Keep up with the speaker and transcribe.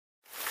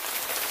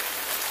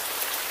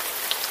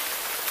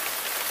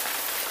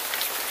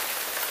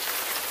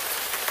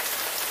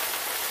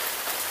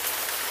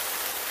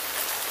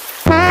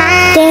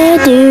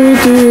do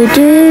do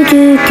do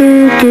do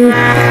do do.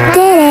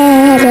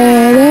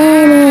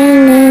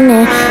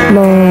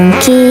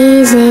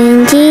 Monkeys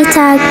in the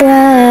tag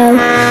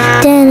row.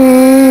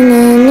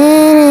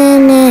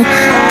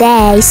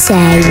 They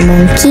say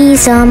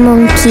monkeys are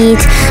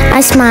monkeys.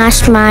 I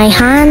smashed my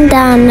hand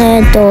down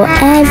the door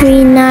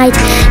every night.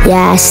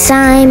 Yes,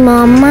 I'm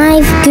on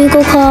my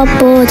Google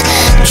Cardboard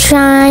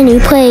trying to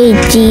play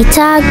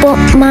G-tag, but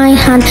my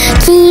hand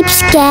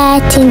keeps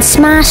getting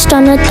smashed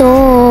on the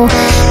door.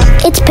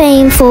 It's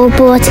painful,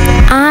 but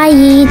I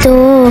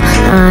adore.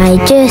 I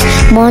just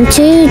want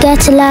to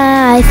get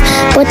alive,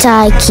 but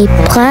I keep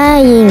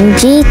playing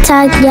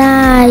G-tag,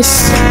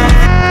 yes.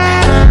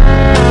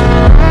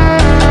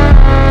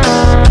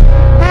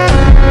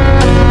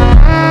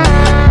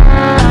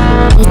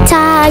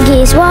 G-tag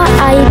is what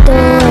I do.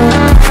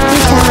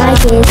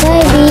 G-tag is a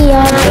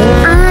real thing.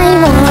 I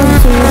want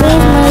to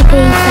win my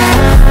paper.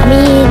 I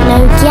mean, no,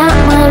 get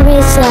my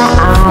wristlet.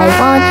 I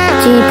want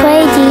to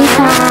play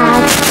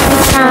G-tag.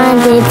 And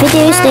the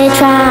videos they're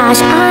trash.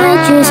 I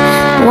just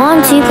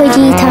want to play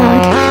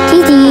G-tag.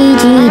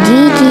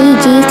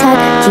 G-tag.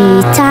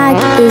 G-tag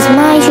is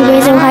my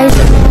reason why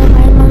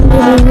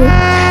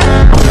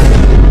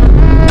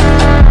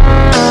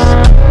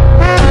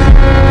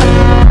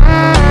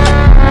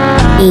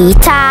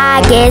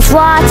G-tag is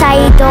what I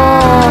do.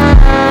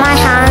 My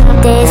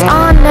hand is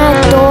on the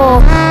door.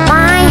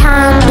 My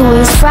hand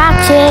is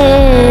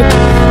fractured.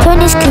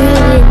 Turn is cool,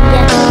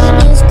 yeah,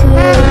 turn is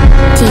cool.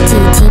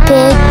 TTT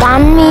pig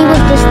banned me with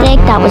the stick.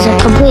 That was a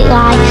complete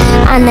lie.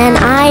 And then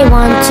I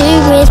want to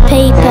risk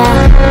paper.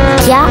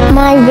 Yeah,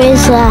 my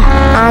Rizzler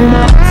and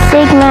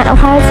Sigma of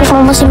how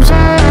Sigma Muslims.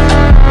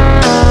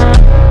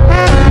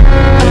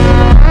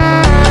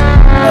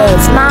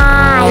 It's my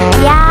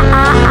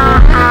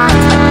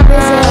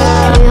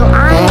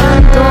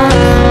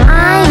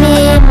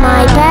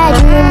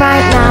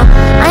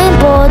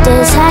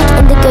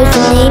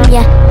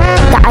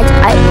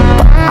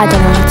I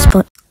don't know what to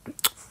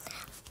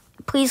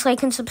put. Please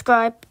like and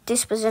subscribe.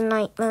 This was a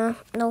nightmare.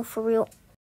 No, for real.